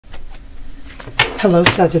Hello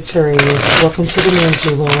Sagittarius, welcome to the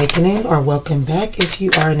Manjula Awakening, or welcome back if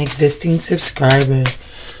you are an existing subscriber.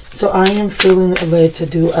 So I am feeling led to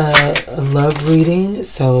do a love reading,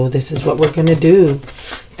 so this is what we're going to do.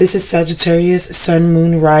 This is Sagittarius, Sun,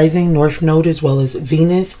 Moon, Rising, North Node, as well as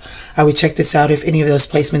Venus. I would check this out if any of those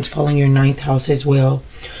placements fall in your 9th house as well.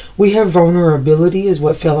 We have vulnerability is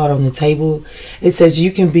what fell out on the table. It says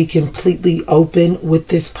you can be completely open with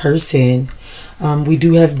this person. We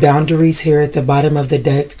do have boundaries here at the bottom of the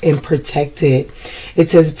deck and protected. It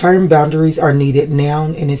says firm boundaries are needed now,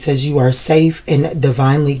 and it says you are safe and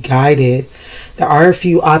divinely guided. There are a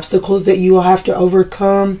few obstacles that you will have to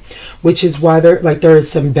overcome, which is why there are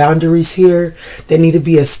some boundaries here that need to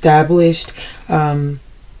be established in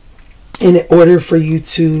order for you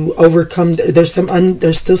to overcome. There's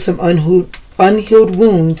still some unhealed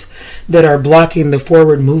wounds that are blocking the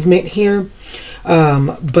forward movement here.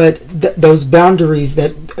 But those boundaries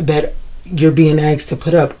that you're being asked to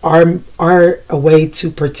put up are a way to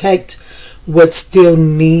protect what still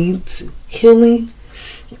needs healing.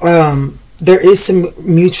 There is some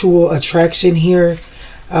mutual attraction here.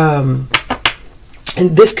 And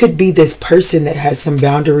this could be this person that has some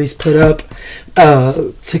boundaries put up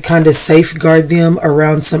to kind of safeguard them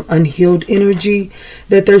around some unhealed energy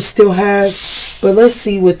that they still have. But let's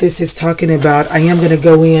see what this is talking about. I am going to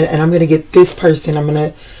go in and I'm going to get this person. I'm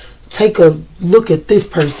going to take a look at this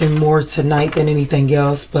person more tonight than anything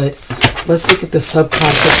else. But let's look at the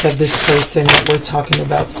subconscious of this person that we're talking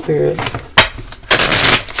about, Spirit.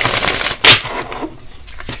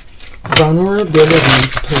 Vulnerability,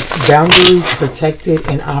 boundaries, protected,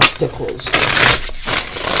 and obstacles.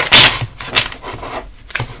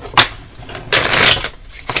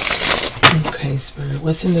 Okay, Spirit.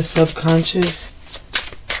 What's in the subconscious?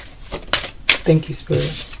 Thank you,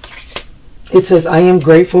 Spirit. It says, I am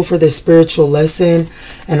grateful for the spiritual lesson,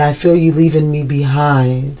 and I feel you leaving me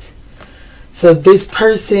behind. So this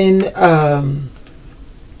person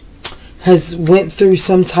has went through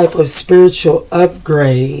some type of spiritual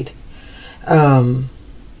upgrade.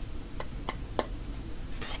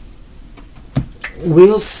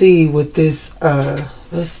 We'll see with this.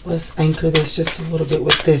 Let's anchor this just a little bit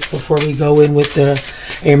with this before we go in with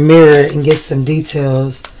a mirror and get some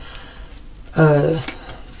details.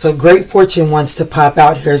 So great fortune wants to pop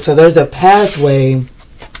out here. So there's a pathway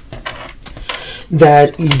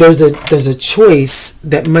that there's a choice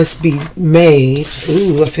that must be made.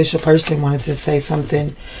 Ooh, official person wanted to say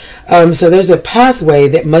something. So there's a pathway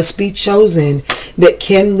that must be chosen that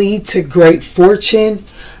can lead to great fortune.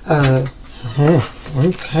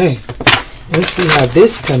 Okay. Let's see how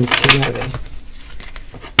this comes together.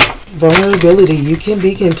 Vulnerability. You can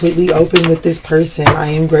be completely open with this person. I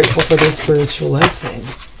am grateful for this spiritual lesson.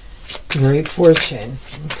 Great fortune.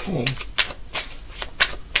 Okay.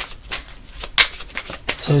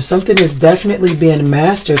 So something is definitely being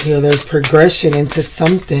mastered here. There's progression into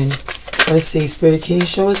something. Let's see, Spirit, can you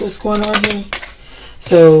show us what's going on here?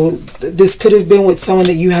 So this could have been with someone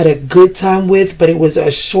that you had a good time with, but it was a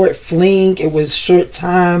short fling. It was short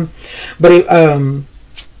time, but it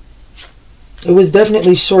was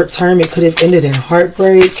definitely short term. It could have ended in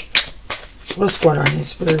heartbreak. What's going on here,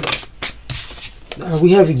 Spirit?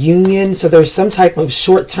 We have union, so there's some type of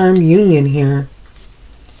short term union here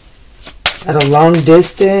at a long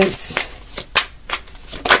distance.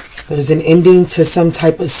 There's an ending to some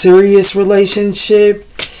type of serious relationship.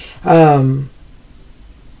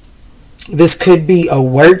 This could be a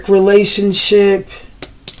work relationship,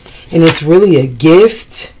 and it's really a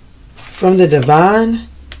gift from the divine.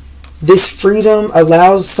 This freedom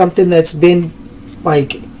allows something that's been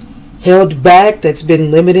like held back, that's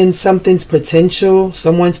been limiting something's potential,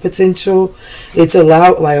 someone's potential. It's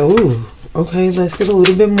allowed, like, ooh, okay, let's get a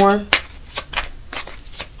little bit more.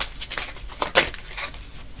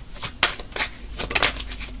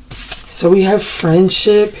 So we have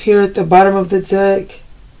friendship here at the bottom of the deck.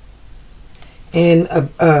 And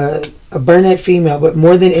a Burnett female. But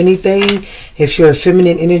more than anything, if you're a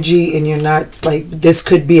feminine energy and you're not, like, this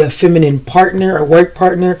could be a feminine partner, a work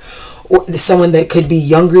partner, or someone that could be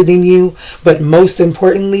younger than you. But most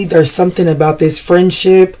importantly, there's something about this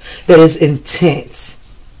friendship that is intense.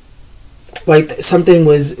 Like, something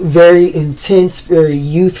was very intense, very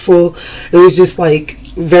youthful. It was just like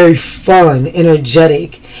very fun,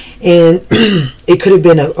 energetic. And it could have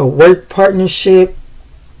been a work partnership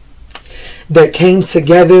that came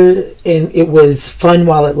together, and it was fun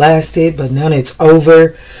while it lasted, but now it's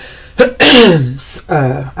over.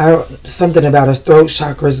 Something about a throat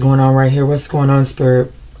chakra is going on right here. What's going on,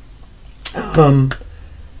 Spirit? I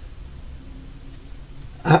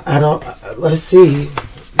don't. Let's see.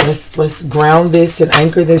 Let's ground this and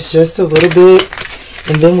anchor this just a little bit.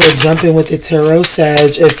 And then we'll jump in with the Tarot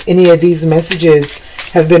Sag. If any of these messages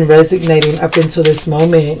have been resonating up until this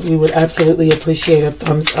moment, we would absolutely appreciate a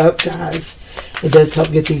thumbs up, guys. It does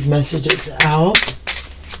help get these messages out.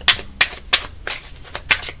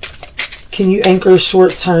 Can you anchor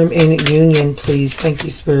short term in union, please? Thank you,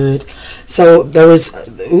 Spirit. So there was,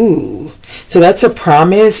 ooh, so that's a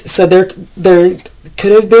promise. So there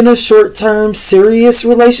could have been a short term serious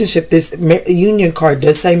relationship. This union card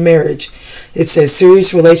does say marriage. It says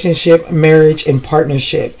serious relationship, marriage, and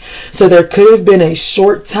partnership. So there could have been a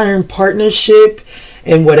short term partnership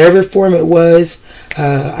in whatever form it was.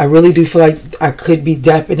 I really do feel like I could be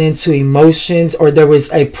dapping into emotions, or there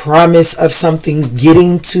was a promise of something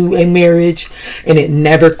getting to a marriage and it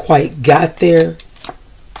never quite got there.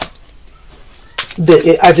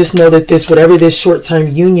 I just know that this, whatever this short-term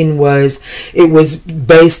union was, it was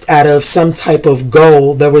based out of some type of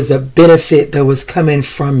goal. There was a benefit that was coming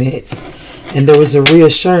from it. And there was a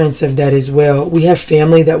reassurance of that as well. We have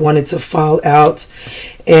family that wanted to fall out.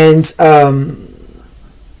 And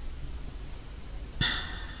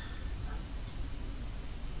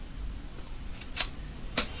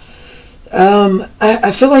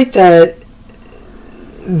I feel like that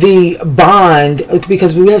the bond,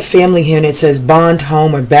 because we have family here and it says bond,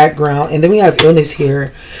 home, or background, and then we have illness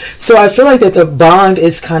here. So I feel like that the bond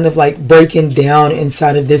is kind of like breaking down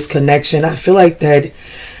inside of this connection. I feel like that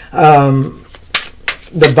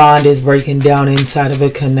the bond is breaking down inside of a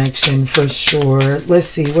connection for sure. Let's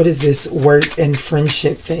see, what is this work and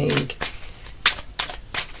friendship thing?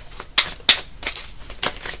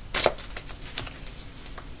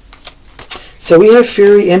 So we have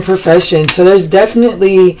fury in profession. So there's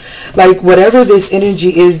definitely, like, whatever this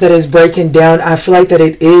energy is that is breaking down, I feel like that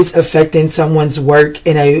it is affecting someone's work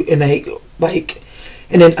in an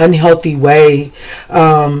unhealthy way.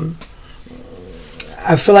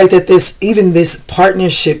 I feel like that this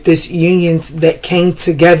partnership, this union that came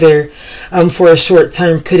together for a short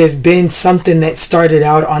term could have been something that started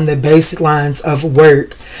out on the baselines of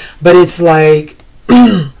work. But it's like,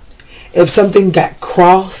 if something got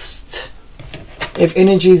crossed, if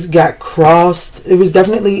energies got crossed, it was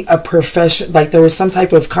definitely a profession, like there was some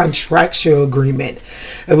type of contractual agreement.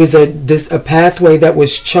 It was a pathway that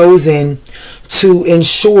was chosen to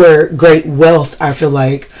ensure great wealth, I feel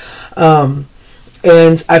like. And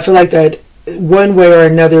I feel like that one way or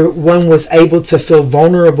another, one was able to feel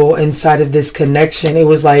vulnerable inside of this connection. It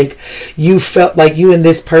was like you felt like you and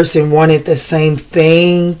this person wanted the same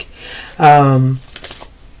thing.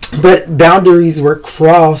 But boundaries were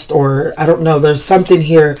crossed, or I don't know, there's something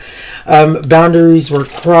here. Boundaries were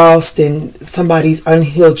crossed and somebody's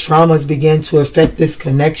unhealed traumas began to affect this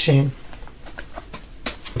connection.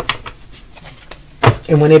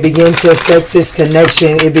 And when it began to affect this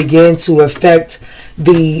connection, it began to affect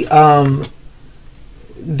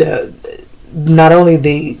not only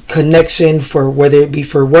the connection for whether it be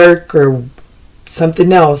for work or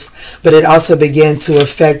something else, but it also began to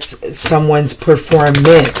affect someone's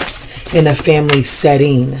performance in a family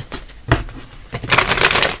setting.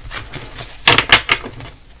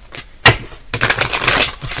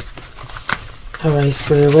 Alright,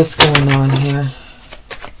 Spirit, what's going on here?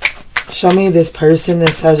 Show me this person that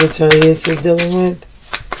Sagittarius is dealing with.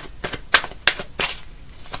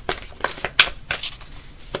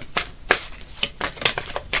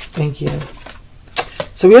 Thank you.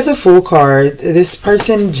 So we have the Fool card. This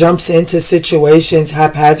person jumps into situations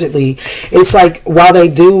haphazardly. It's like while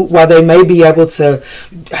they may be able to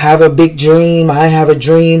have a big dream, I have a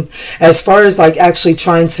dream, as far as like actually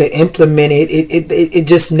trying to implement it, it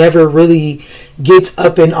just never really gets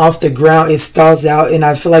up and off the ground. It stalls out. And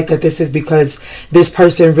I feel like that this is because this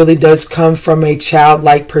person really does come from a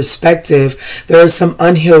childlike perspective. There are some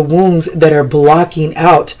unhealed wounds that are blocking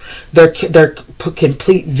out their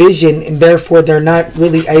complete vision, and therefore they're not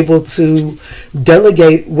really able to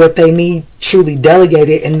delegate what they need truly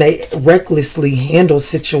delegated, and they recklessly handle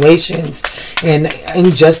situations and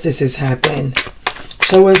injustices happen.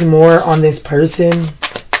 Show us more on this person.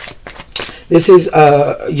 This is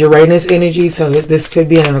Uranus energy, so this could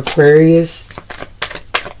be an Aquarius.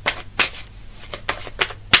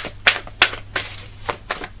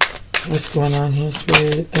 What's going on here,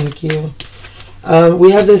 Spirit? Thank you.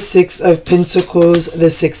 We have the Six of Pentacles, the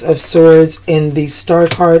Six of Swords, and the Star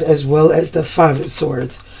card, as well as the Five of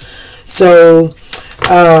Swords. So,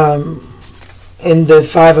 in the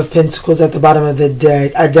Five of Pentacles at the bottom of the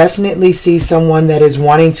deck, I definitely see someone that is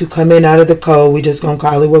wanting to come in out of the cold. We just gonna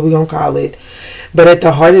call it what we gonna call it. But at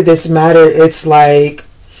the heart of this matter, it's like,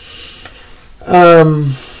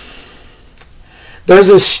 there's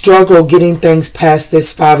a struggle getting things past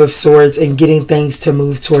this Five of Swords and getting things to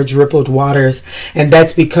move towards rippled waters. And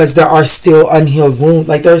that's because there are still unhealed wounds.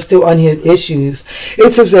 Like, there are still unhealed issues.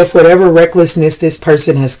 It's as if whatever recklessness this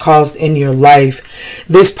person has caused in your life,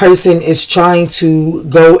 this person is trying to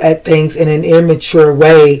go at things in an immature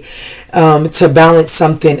way to balance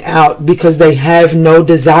something out, because they have no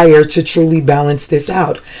desire to truly balance this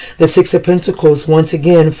out. The Six of Pentacles once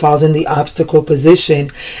again falls in the obstacle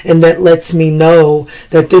position, and that lets me know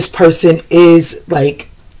that this person is like,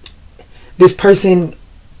 this person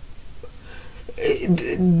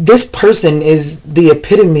is the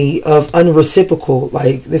epitome of unreciprocal.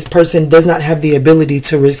 Like, this person does not have the ability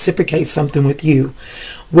to reciprocate something with you.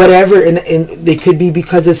 Whatever, and it could be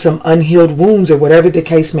because of some unhealed wounds or whatever the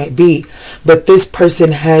case may be. But this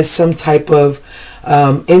person has some type of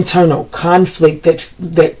internal conflict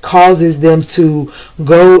that causes them to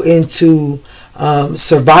go into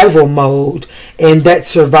survival mode, and that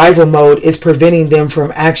survival mode is preventing them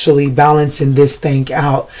from actually balancing this thing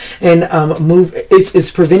out, and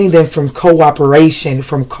it's preventing them from cooperating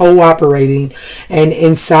and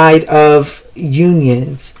inside of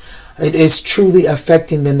unions. It is truly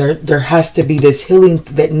affecting them. There has to be this healing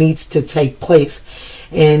that needs to take place,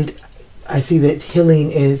 and I see that healing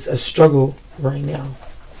is a struggle right now.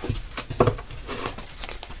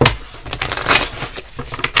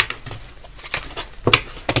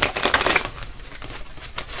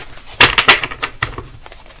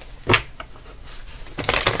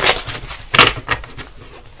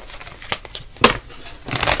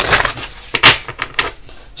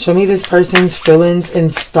 Show me this person's feelings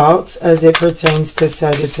and thoughts as it pertains to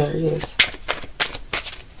Sagittarius.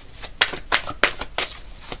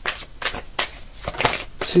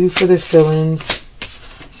 Two for the feelings.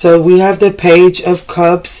 So we have the Page of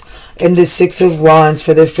Cups and the Six of Wands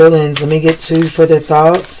for the feelings. Let me get two for the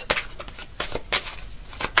thoughts.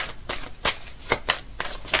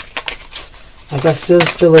 Like, I still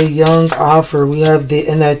feel a young offer. We have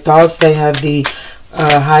in their thoughts, they have the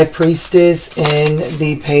High Priestess and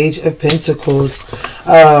the Page of Pentacles.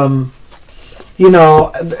 You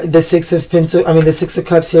know, the Six of the Six of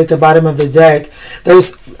Cups here at the bottom of the deck.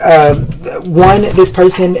 There's this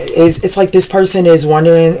person is, it's like this person is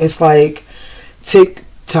wondering, it's like tick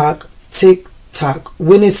tock, tick tock.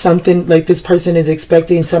 When is something, like, this person is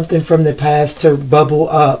expecting something from the past to bubble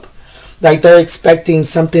up. Like, they're expecting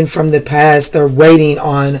something from the past. They're waiting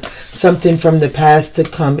on something from the past to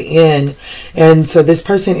come in. And so this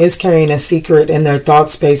person is carrying a secret in their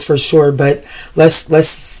thought space for sure. But let's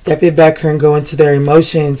step it back here and go into their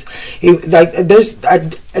emotions.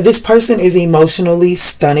 This person is emotionally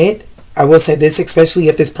stunted. I will say this, especially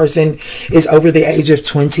if this person is over the age of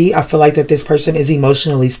 20. I feel like that this person is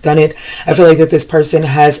emotionally stunted. I feel like that this person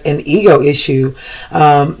has an ego issue.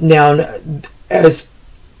 Now,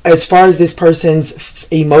 as far as this person's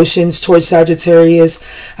emotions towards Sagittarius,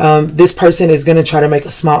 this person is going to try to make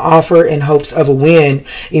a small offer in hopes of a win.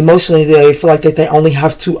 Emotionally, they feel like that they only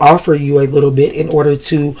have to offer you a little bit in order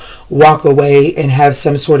to walk away and have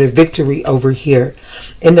some sort of victory over here.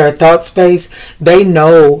 In their thought space, they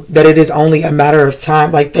know that it is only a matter of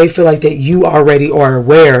time. Like, they feel like that you already are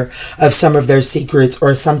aware of some of their secrets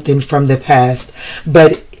or something from the past.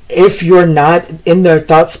 But if you're not in their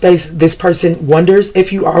thought space, this person wonders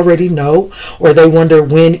if you already know, or they wonder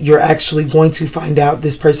when you're actually going to find out.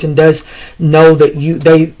 This person does know that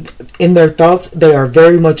in their thoughts, they are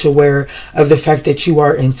very much aware of the fact that you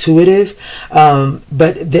are intuitive.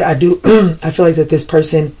 But I feel like that this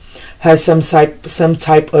person has some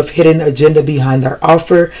type of hidden agenda behind their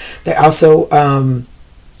offer. They also,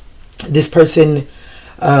 this person,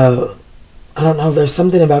 I don't know, there's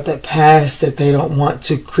something about that past that they don't want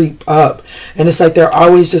to creep up. And it's like they're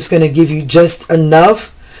always just going to give you just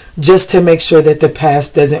enough just to make sure that the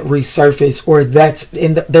past doesn't resurface, or that's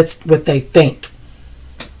what they think.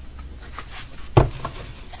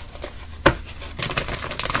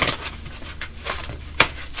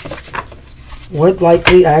 What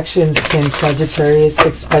likely actions can Sagittarius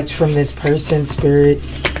expect from this person, Spirit,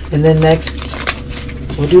 in the next,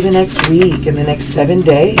 we'll do the next week, in the next 7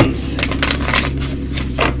 days?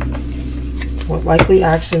 What likely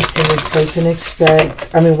actions can this person expect?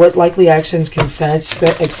 What likely actions can Sag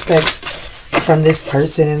expect from this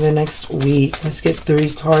person in the next week? Let's get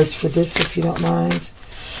 3 cards for this, if you don't mind.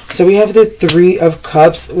 So we have the Three of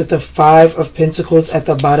Cups with the Five of Pentacles at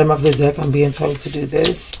the bottom of the deck. I'm being told to do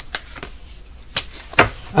this.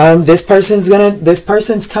 This person's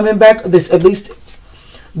coming back. At least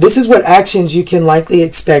this is what actions you can likely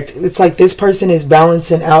expect. It's like this person is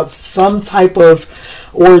balancing out some type of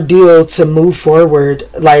ordeal to move forward.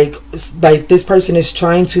 Like this person is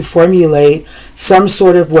trying to formulate some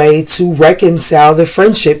sort of way to reconcile the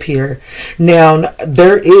friendship here. Now,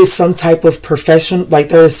 there is some type of profession, like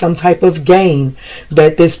there is some type of gain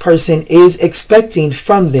that this person is expecting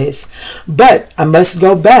from this. But I must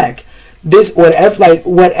go back. This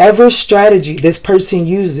whatever strategy this person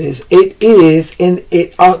uses,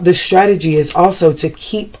 the strategy is also to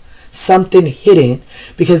keep something hidden,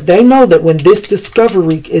 because they know that when this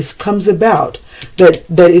discovery comes about, that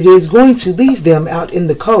it is going to leave them out in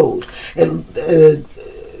the cold. And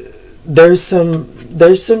there's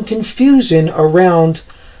some confusion around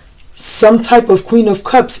some type of Queen of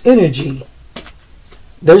Cups energy.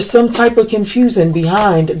 There's some type of confusion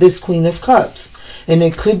behind this Queen of Cups. And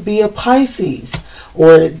it could be a Pisces,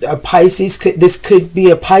 or a Pisces. This could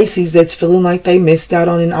be a Pisces that's feeling like they missed out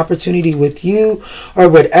on an opportunity with you, or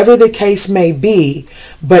whatever the case may be.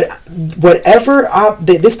 But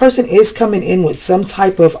this person is coming in with some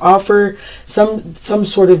type of offer, some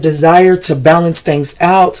sort of desire to balance things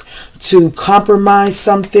out, to compromise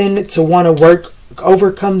something, to want to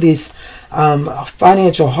overcome these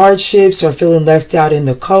financial hardships, or feeling left out in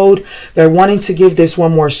the cold. They're wanting to give this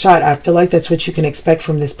one more shot. I feel like that's what you can expect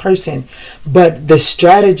from this person. But the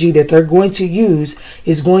strategy that they're going to use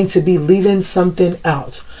is going to be leaving something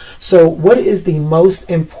out. So what is the most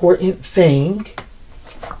important thing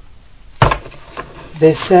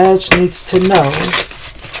that Sag needs to know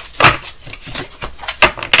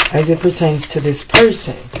as it pertains to this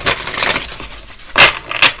person?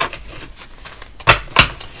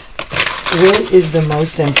 What is the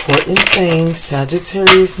most important thing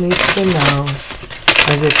Sagittarius needs to know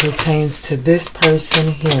as it pertains to this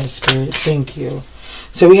person here, Spirit? Thank you.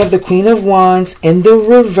 So we have the Queen of Wands in the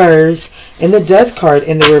reverse and the Death card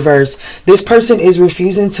in the reverse. This person is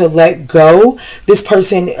refusing to let go. This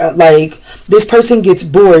person, this person gets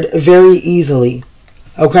bored very easily.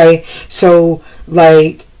 Okay? So,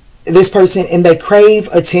 this person, and they crave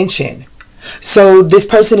attention. So this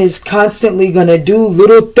person is constantly going to do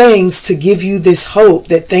little things to give you this hope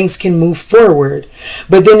that things can move forward.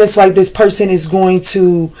 But then it's like this person is going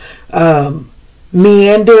to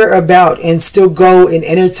meander about and still go and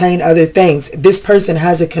entertain other things. This person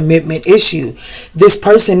has a commitment issue. This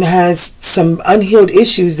person has some unhealed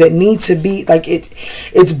issues that need to be,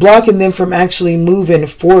 it's blocking them from actually moving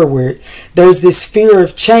forward. There's this fear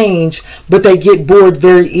of change, but they get bored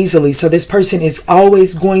very easily. So this person is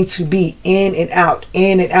always going to be in and out,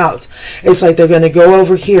 in and out. It's like they're going to go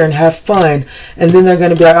over here and have fun, and then they're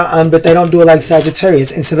going to be like, but they don't do it like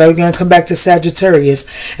Sagittarius. And so they're going to come back to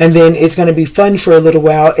Sagittarius, and then it's going to be fun for a little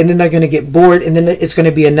while, and then they're going to get bored, and then it's going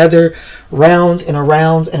to be another round and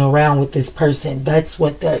around and around with this person. That's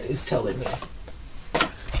what that is telling me.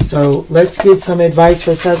 So let's get some advice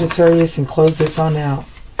for Sagittarius and close this on out.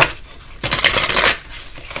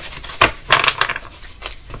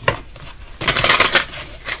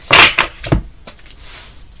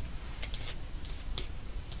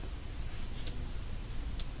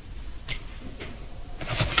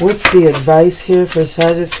 What's the advice here for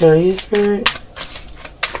Sagittarius, Spirit?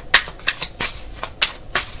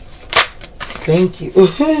 Thank you.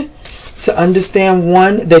 To understand,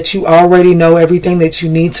 one, that you already know everything that you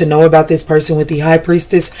need to know about this person with the High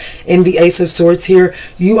Priestess and the Ace of Swords here.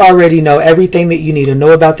 You already know everything that you need to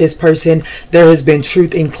know about this person. There has been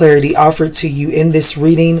truth and clarity offered to you in this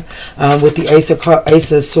reading, with the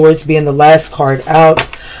Ace of Swords being the last card out.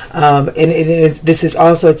 This is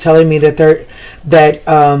also telling me that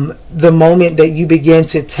the moment that you begin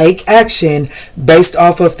to take action based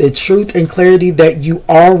off of the truth and clarity that you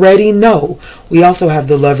already know. We also have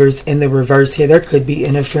the Lovers in the reverse here. There could be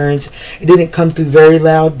interference. It didn't come through very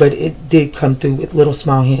loud, but it did come through with little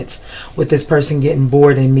small hints, with this person getting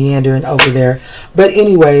bored and meandering over there. But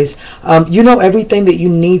anyways, you know everything that you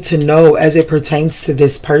need to know as it pertains to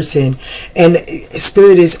this person, and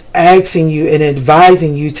Spirit is asking you and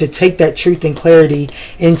advising you to take that truth and clarity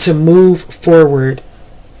and to move forward.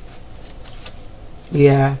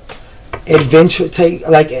 Yeah. Adventure,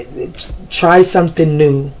 try something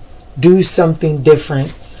new. Do something different.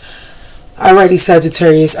 Alrighty,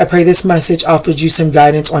 Sagittarius, I pray this message offered you some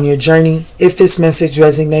guidance on your journey. If this message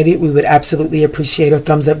resonated, we would absolutely appreciate a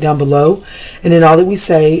thumbs up down below. And in all that we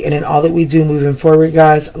say and in all that we do moving forward,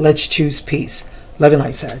 guys, let's choose peace. Love and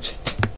light, Sag.